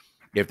 because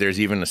if there's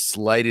even the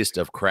slightest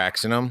of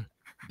cracks in them,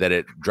 that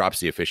it drops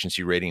the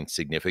efficiency rating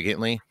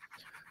significantly.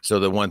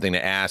 So the one thing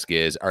to ask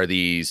is, are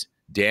these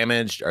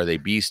damaged? Are they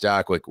B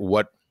stock? Like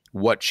what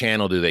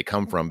channel do they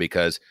come from?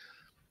 Because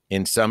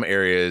in some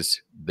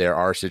areas there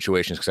are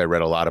situations, because I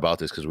read a lot about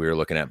this because we were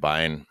looking at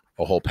buying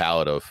a whole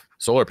pallet of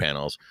solar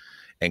panels,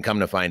 and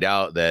come to find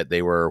out that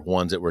they were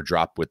ones that were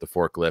dropped with the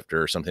forklift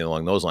or something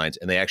along those lines,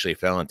 and they actually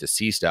fell into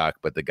C stock,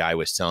 but the guy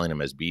was selling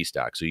them as B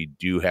stock. So you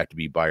do have to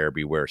be buyer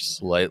beware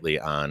slightly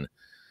on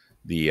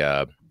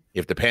the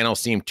if the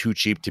panels seem too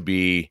cheap to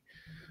be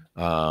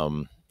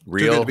real,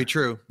 Too good to be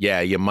true.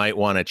 Yeah, you might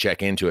want to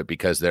check into it,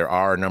 because there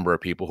are a number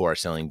of people who are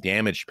selling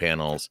damaged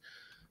panels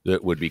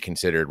that would be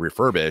considered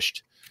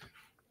refurbished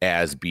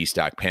as B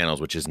stock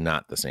panels, which is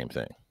not the same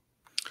thing.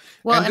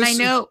 Well, and I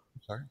know.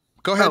 Sorry.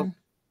 Go ahead. Oh,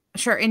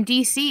 sure. In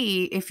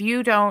DC, if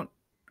you don't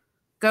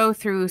go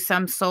through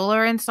some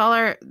solar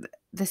installer,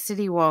 the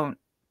city won't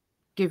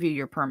give you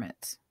your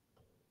permits.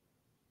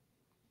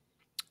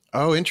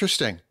 Oh,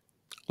 interesting.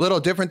 A little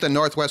different than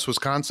Northwest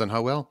Wisconsin,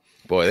 huh, Will?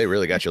 Boy, they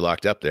really got you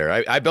locked up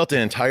there. I built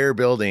an entire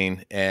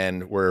building,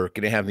 and we're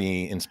going to have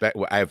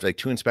I have like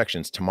 2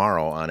 inspections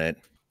tomorrow on it.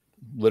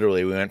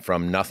 Literally, we went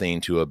from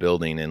nothing to a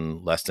building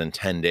in less than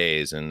 10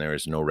 days, and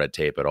there's no red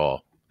tape at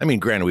all. I mean,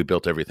 granted, we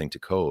built everything to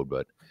code,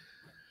 but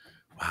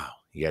wow,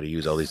 you got to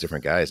use all these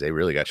different guys. They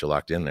really got you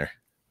locked in there.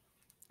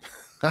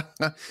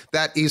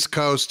 That East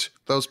Coast,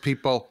 those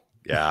people.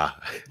 Yeah.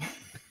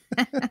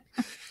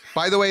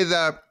 By the way,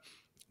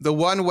 the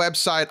one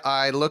website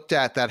I looked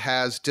at that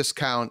has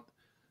discount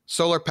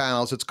solar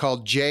panels, it's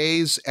called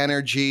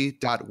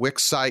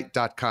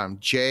jaysenergy.wixsite.com,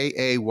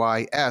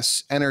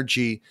 JAYS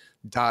energy.wixsite.com.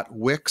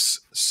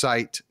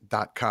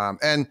 wixsite.com.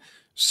 And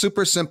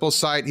super simple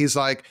site. He's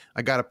like,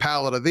 I got a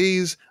pallet of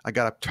these. I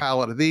got a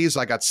pallet of these.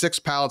 I got 6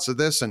 pallets of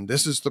this, and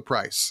this is the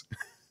price.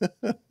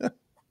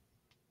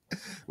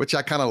 Which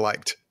I kind of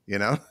liked, you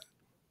know?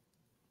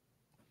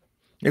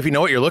 If you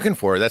know what you're looking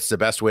for, that's the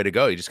best way to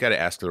go. You just got to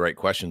ask the right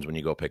questions when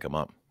you go pick them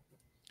up.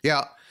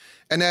 Yeah.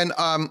 And then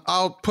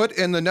I'll put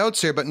in the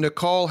notes here, but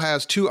Nicole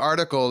has 2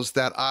 articles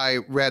that I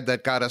read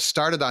that got us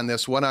started on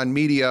this. One on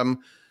Medium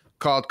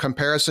called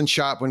Comparison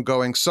Shop When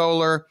Going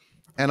Solar,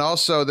 and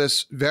also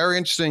this very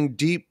interesting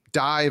deep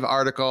dive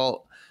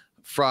article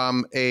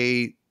from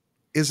I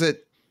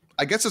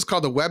guess it's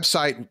called a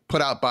website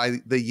put out by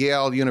the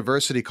Yale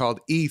University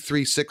called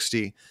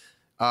E360.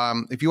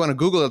 If you want to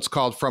Google it, it's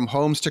called From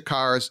Homes to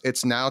Cars,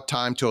 It's Now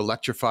Time to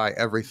Electrify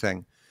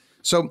Everything.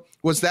 So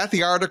was that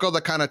the article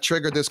that kind of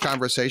triggered this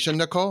conversation,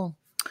 Nicole?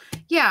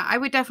 Yeah, I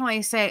would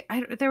definitely say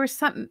there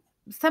was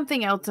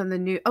something else in the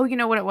news. Oh, you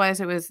know what it was?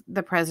 It was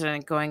the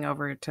president going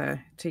over to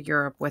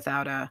Europe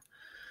without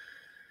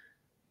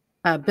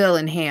a bill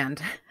in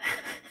hand,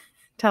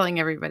 telling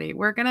everybody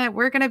we're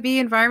gonna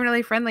be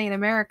environmentally friendly in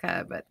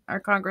America, but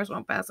our Congress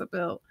won't pass a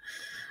bill.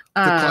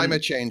 The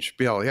climate change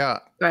bill, yeah.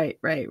 Right.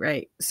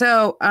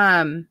 So,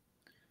 I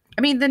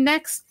mean, the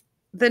next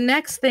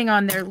thing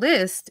on their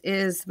list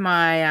is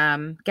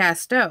my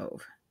gas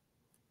stove.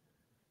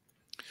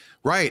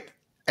 Right.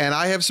 And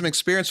I have some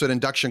experience with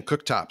induction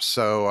cooktops,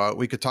 so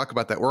we could talk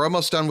about that. We're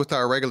almost done with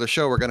our regular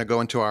show. We're going to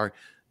go into our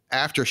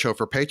after show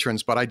for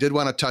patrons, but I did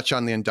want to touch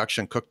on the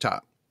induction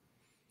cooktop.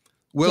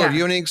 Will, have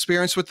you any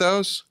experience with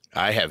those?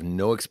 I have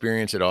no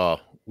experience at all.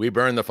 We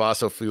burn the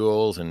fossil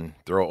fuels and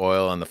throw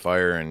oil on the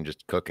fire and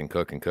just cook and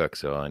cook and cook.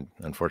 So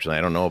unfortunately,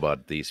 I don't know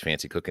about these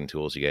fancy cooking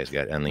tools you guys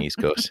got on the East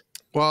Coast.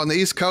 Well, on the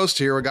East Coast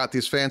here, we got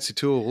these fancy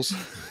tools.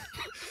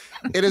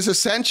 It is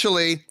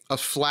essentially a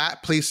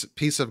flat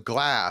piece of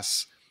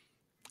glass,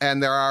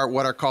 and there are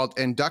what are called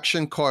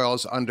induction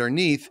coils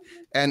underneath.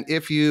 And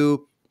if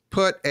you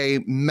put a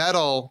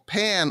metal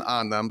pan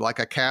on them, like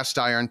a cast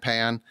iron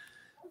pan,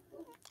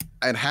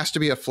 it has to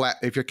be a flat.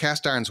 If your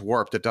cast iron's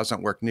warped, it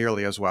doesn't work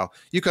nearly as well.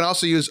 You can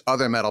also use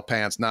other metal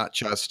pans, not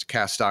just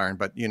cast iron,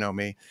 but you know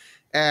me.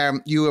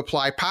 And you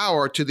apply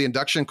power to the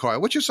induction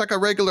coil, which is like a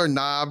regular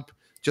knob,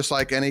 just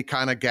like any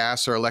kind of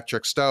gas or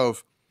electric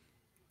stove.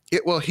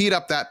 It will heat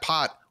up that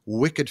pot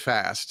wicked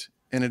fast,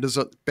 and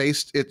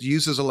it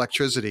uses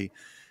electricity.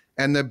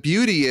 And the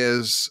beauty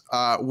is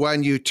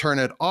when you turn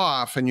it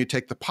off and you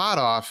take the pot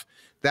off,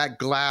 that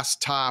glass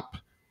top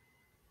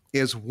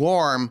is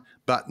warm,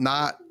 but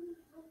not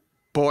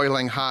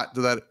boiling hot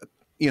that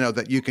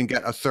you can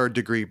get a 3rd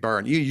degree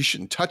burn. You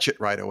shouldn't touch it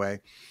right away.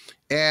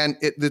 And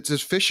its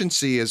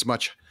efficiency is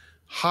much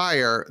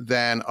higher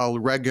than a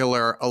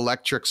regular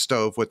electric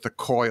stove with the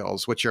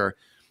coils, which are,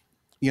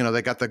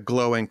 they got the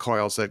glowing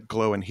coils that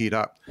glow and heat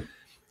up.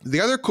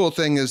 The other cool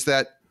thing is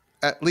that,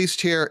 at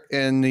least here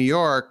in New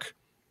York,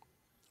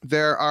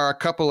 there are a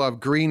couple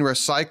of green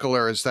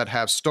recyclers that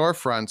have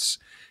storefronts,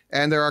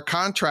 and there are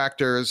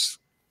contractors.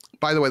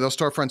 By the way, those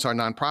storefronts are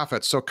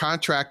nonprofits. So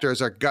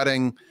contractors are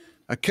gutting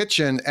a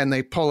kitchen and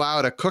they pull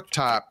out a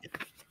cooktop,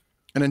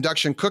 an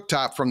induction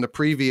cooktop from the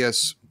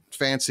previous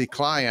fancy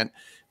client.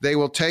 They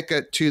will take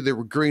it to the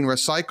green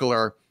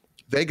recycler.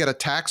 They get a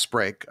tax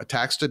break, a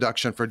tax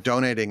deduction for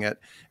donating it.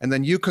 And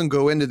then you can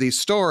go into these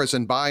stores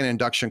and buy an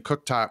induction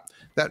cooktop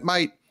that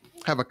might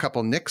have a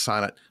couple nicks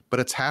on it, but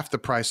it's half the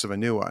price of a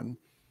new one.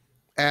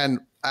 And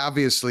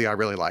obviously, I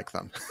really like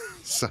them.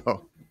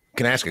 So.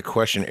 Can I ask a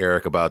question,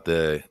 Eric, about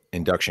the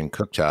induction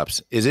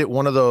cooktops? Is it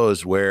one of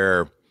those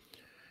where,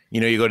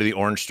 you go to the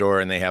orange store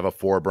and they have a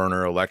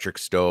 4-burner electric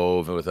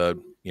stove with a,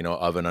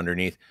 oven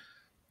underneath?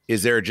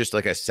 Is there just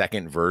like a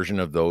second version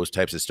of those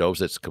types of stoves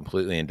that's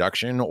completely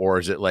induction, or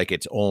is it like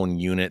its own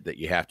unit that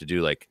you have to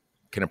do? Like,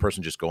 can a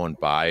person just go and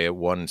buy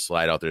one,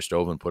 slide out their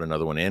stove and put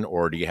another one in,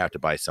 or do you have to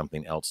buy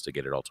something else to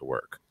get it all to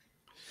work?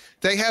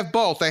 They have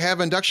both. They have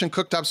induction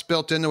cooktops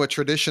built into a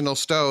traditional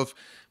stove.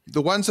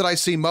 The ones that I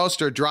see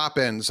most are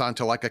drop-ins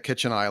onto like a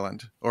kitchen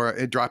island,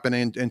 or dropping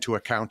into a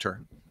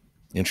counter.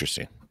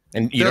 Interesting.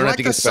 And you don't have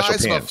to get special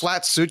pans. They're like the size of a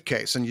flat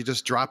suitcase, and you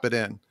just drop it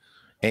in.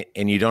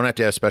 And you don't have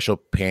to have special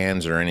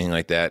pans or anything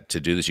like that to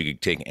do this. You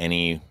could take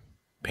any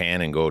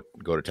pan and go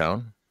to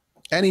town.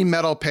 Any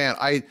metal pan.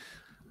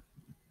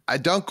 I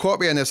don't quote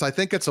me on this. I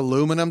think it's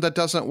aluminum that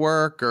doesn't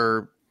work,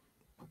 or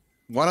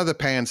one of the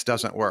pans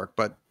doesn't work,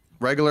 but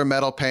regular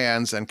metal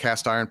pans and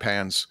cast iron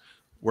pans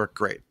work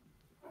great.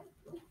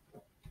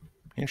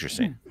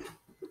 Interesting.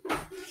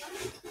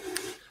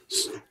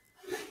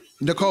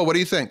 Nicole, what do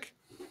you think?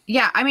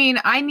 Yeah, I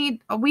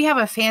mean, we have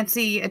a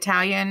fancy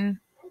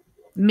Italian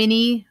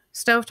mini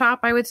stovetop,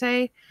 I would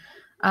say,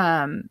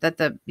 that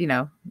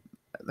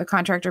the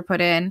contractor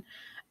put in.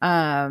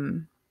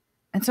 And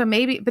so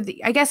maybe, but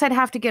I guess I'd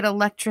have to get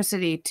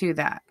electricity to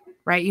that,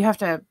 right? You have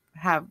to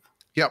have.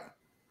 Yep.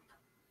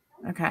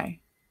 Okay.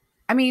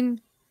 I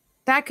mean,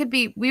 that could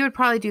be, we would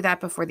probably do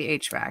that before the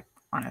HVAC,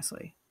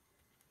 honestly.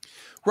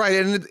 Right,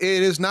 and it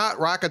is not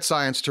rocket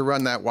science to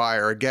run that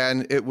wire.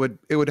 Again, it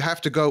would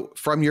have to go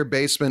from your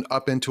basement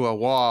up into a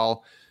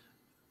wall,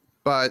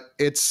 but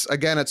it's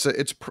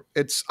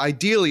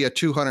ideally a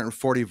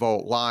 240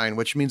 volt line,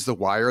 which means the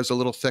wire is a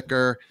little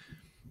thicker.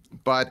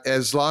 But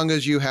as long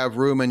as you have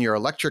room in your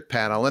electric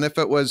panel, and if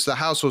the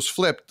house was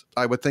flipped,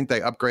 I would think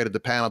they upgraded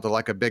the panel to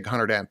like a big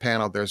 100 amp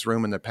panel. There's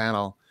room in the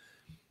panel,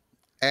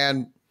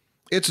 and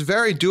it's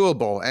very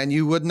doable. And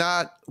you would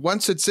not,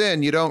 once it's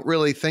in, you don't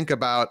really think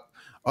about,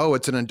 oh,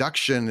 it's an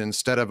induction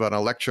instead of an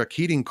electric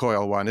heating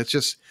coil one. It's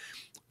just,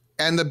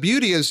 and the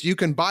beauty is you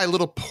can buy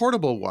little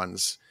portable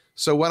ones.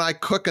 So when I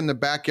cook in the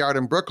backyard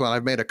in Brooklyn,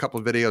 I've made a couple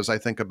of videos, I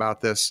think,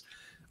 about this.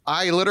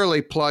 I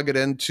literally plug it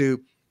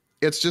into,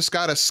 it's just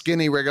got a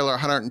skinny, regular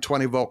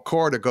 120 volt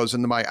cord that goes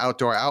into my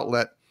outdoor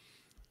outlet.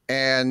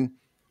 And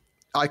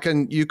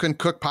you can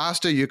cook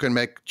pasta, you can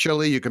make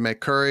chili, you can make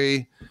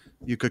curry,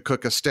 you could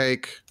cook a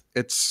steak.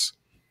 It's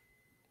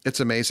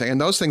amazing. And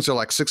those things are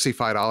like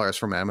 $65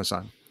 from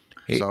Amazon.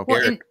 Hey, so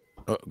Eric,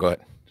 go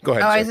ahead. Go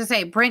ahead. Oh, I was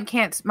going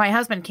to say, my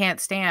husband can't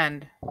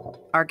stand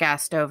our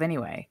gas stove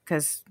anyway,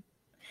 because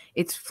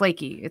it's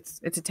flaky. It's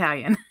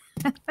Italian.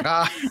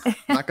 Not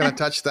going to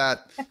touch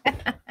that.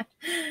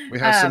 We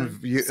have some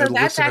so that's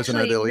listeners in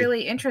actually Italy.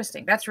 really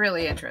interesting. That's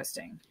really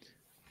interesting.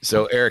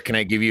 So, Eric, can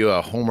I give you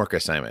a homework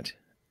assignment?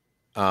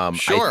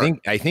 Sure.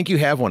 I think you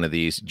have one of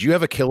these. Do you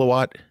have a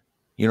kilowatt?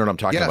 You know what I'm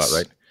talking about,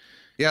 right?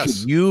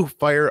 Yes. Can you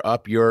fire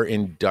up your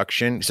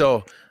induction?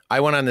 So I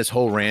went on this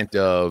whole rant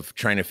of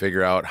trying to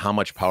figure out how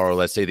much power,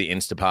 let's say the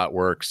Instapot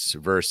works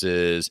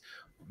versus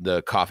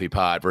the coffee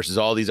pot versus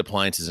all these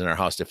appliances in our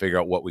house to figure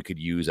out what we could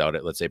use out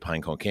at, let's say,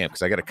 Pinecone Camp,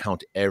 because I got to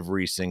count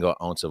every single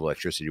ounce of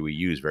electricity we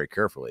use very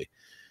carefully.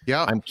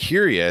 Yeah. I'm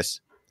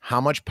curious, how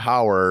much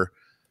power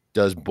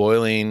does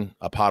boiling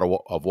a pot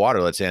of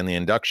water, let's say on the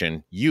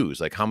induction,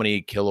 use? Like how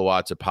many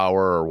kilowatts of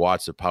power or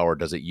watts of power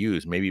does it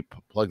use? Maybe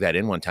plug that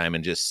in one time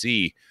and just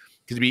see,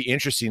 because it'd be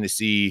interesting to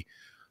see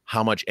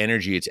how much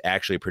energy it's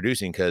actually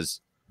producing,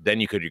 because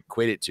then you could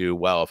equate it to,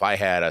 well, if I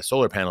had a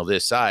solar panel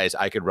this size,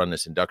 I could run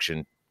this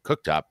induction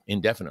cooktop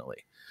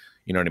indefinitely.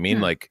 You know what I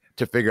mean? Like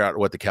to figure out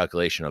what the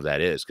calculation of that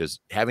is, because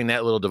having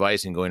that little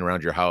device and going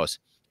around your house,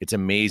 it's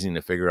amazing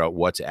to figure out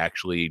what's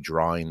actually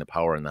drawing the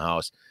power in the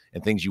house,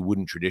 and things you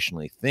wouldn't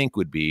traditionally think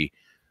would be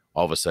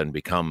all of a sudden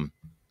become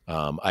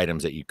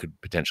items that you could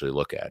potentially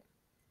look at.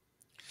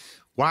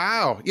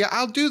 Wow. Yeah,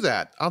 I'll do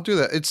that. I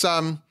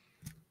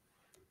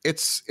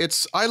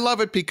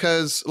love it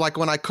because like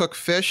when I cook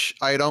fish,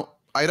 I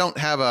don't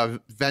have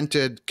a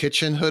vented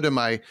kitchen hood in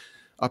my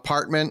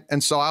apartment.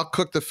 And so I'll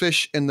cook the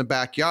fish in the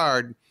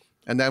backyard,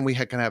 and then we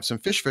can have some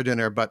fish for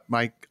dinner, but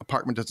my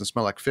apartment doesn't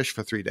smell like fish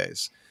for 3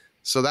 days.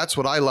 So that's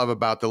what I love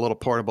about the little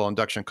portable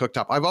induction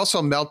cooktop. I've also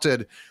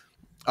melted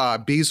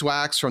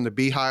beeswax from the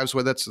beehives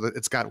with it. So that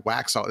it's got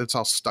wax. It's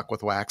all stuck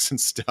with wax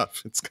and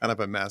stuff. It's kind of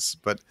a mess,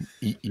 but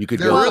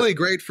they're really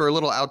great for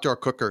little outdoor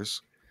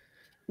cookers.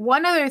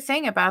 One other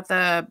thing about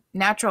the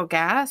natural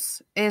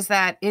gas is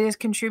that it is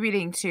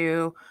contributing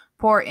to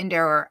poor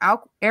indoor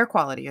air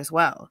quality as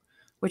well,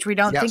 which we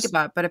don't think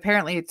about, but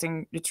apparently it's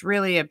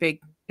really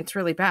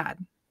bad.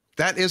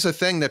 That is a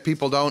thing that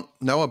people don't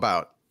know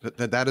about.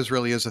 That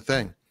really is a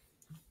thing.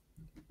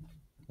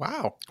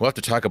 Wow. We'll have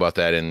to talk about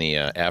that in the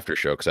after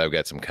show, because I've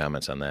got some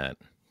comments on that.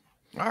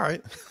 All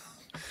right.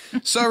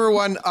 So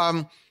everyone,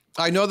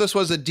 I know this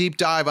was a deep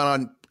dive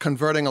on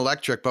converting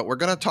electric, but we're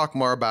going to talk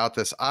more about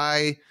this.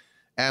 I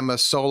am a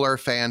solar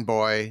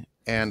fanboy,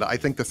 and I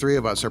think the three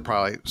of us are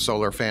probably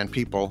solar fan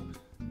people.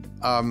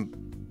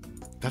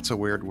 That's a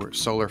weird word,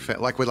 solar fan.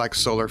 Like we like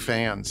solar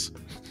fans.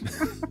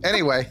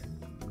 Anyway.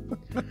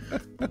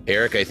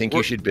 Eric, I think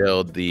you should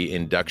build the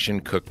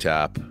induction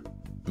cooktop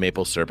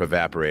maple syrup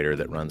evaporator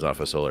that runs off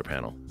a solar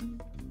panel.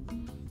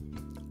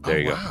 There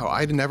you go. Wow,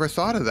 I'd never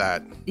thought of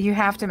that. You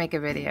have to make a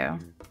video.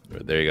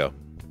 There you go.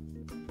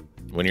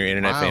 When you're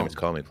internet famous,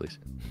 call me, please.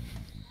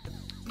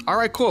 All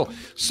right, cool.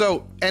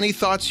 So any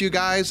thoughts, you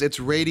guys?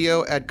 It's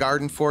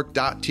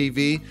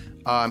radio@gardenfork.tv.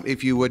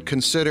 If you would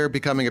consider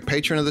becoming a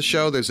patron of the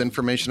show, there's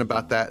information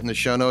about that in the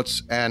show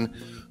notes, and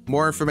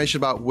more information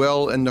about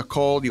Will and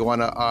Nicole. You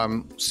want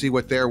to see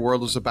what their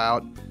world is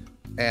about.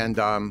 And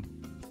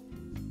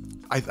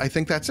I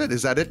think that's it.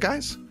 Is that it,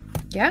 guys?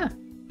 Yeah.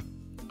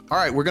 All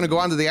right, we're going to go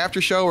on to the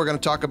after show. We're going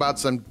to talk about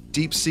some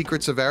deep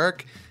secrets of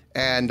Eric,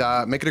 and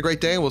make it a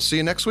great day. We'll see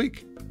you next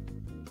week.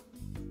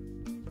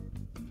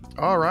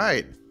 All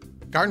right.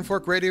 Garden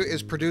Fork Radio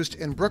is produced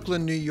in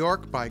Brooklyn, New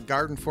York by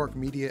GardenFork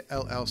Media,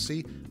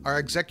 LLC. Our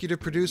executive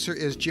producer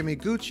is Jimmy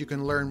Gooch. You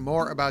can learn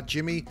more about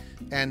Jimmy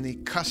and the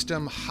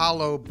custom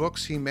hollow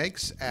books he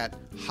makes at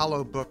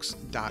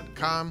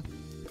hollowbooks.com.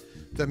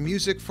 The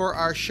music for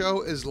our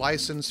show is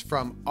licensed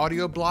from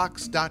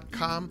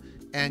audioblocks.com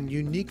and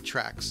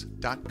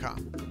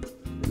uniquetracks.com.